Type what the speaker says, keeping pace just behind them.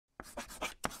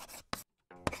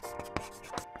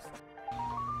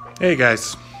Hey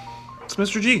guys, it's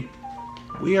Mr. G.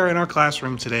 We are in our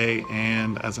classroom today,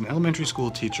 and as an elementary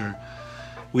school teacher,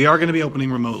 we are going to be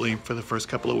opening remotely for the first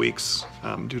couple of weeks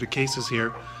due to cases here.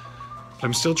 But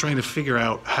I'm still trying to figure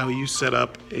out how you set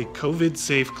up a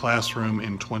COVID-safe classroom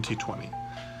in 2020.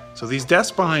 So these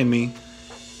desks behind me,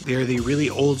 they're the really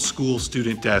old school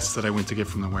student desks that I went to get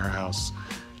from the warehouse.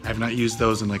 I have not used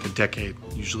those in like a decade.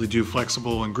 Usually do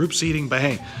flexible and group seating, but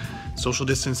hey, social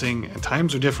distancing and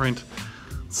times are different.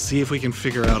 Let's see if we can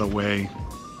figure out a way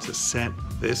to set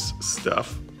this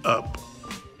stuff up.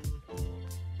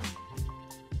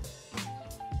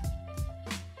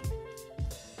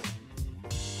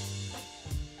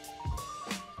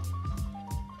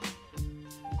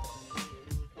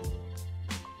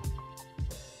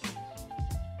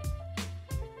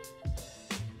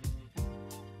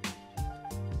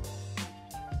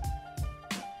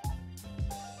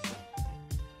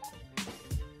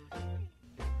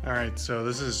 All right, so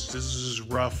this is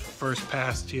rough first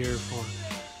pass here for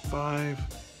 5,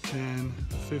 10,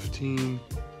 15,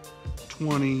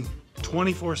 20,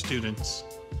 24 students,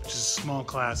 which is a small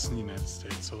class in the United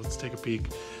States. So let's take a peek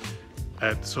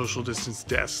at social distance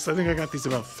desks. I think I got these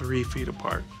about 3 feet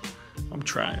apart. I'm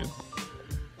trying.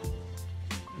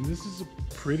 And this is a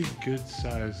pretty good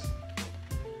size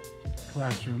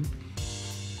classroom.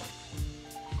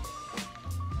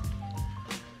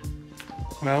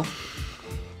 Well,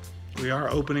 we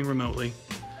are opening remotely,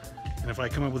 and if I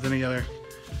come up with any other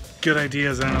good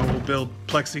ideas, I don't know, we'll build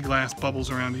plexiglass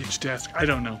bubbles around each desk. I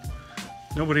don't know.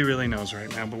 Nobody really knows right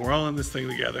now, but we're all in this thing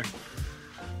together.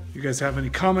 If you guys have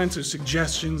any comments or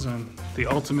suggestions on the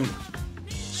ultimate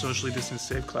socially distanced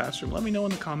safe classroom, let me know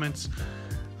in the comments.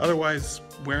 Otherwise,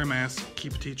 wear a mask,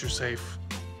 keep a teacher safe,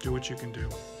 do what you can do.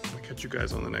 I'll catch you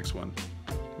guys on the next one.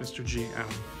 Mr. G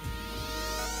out.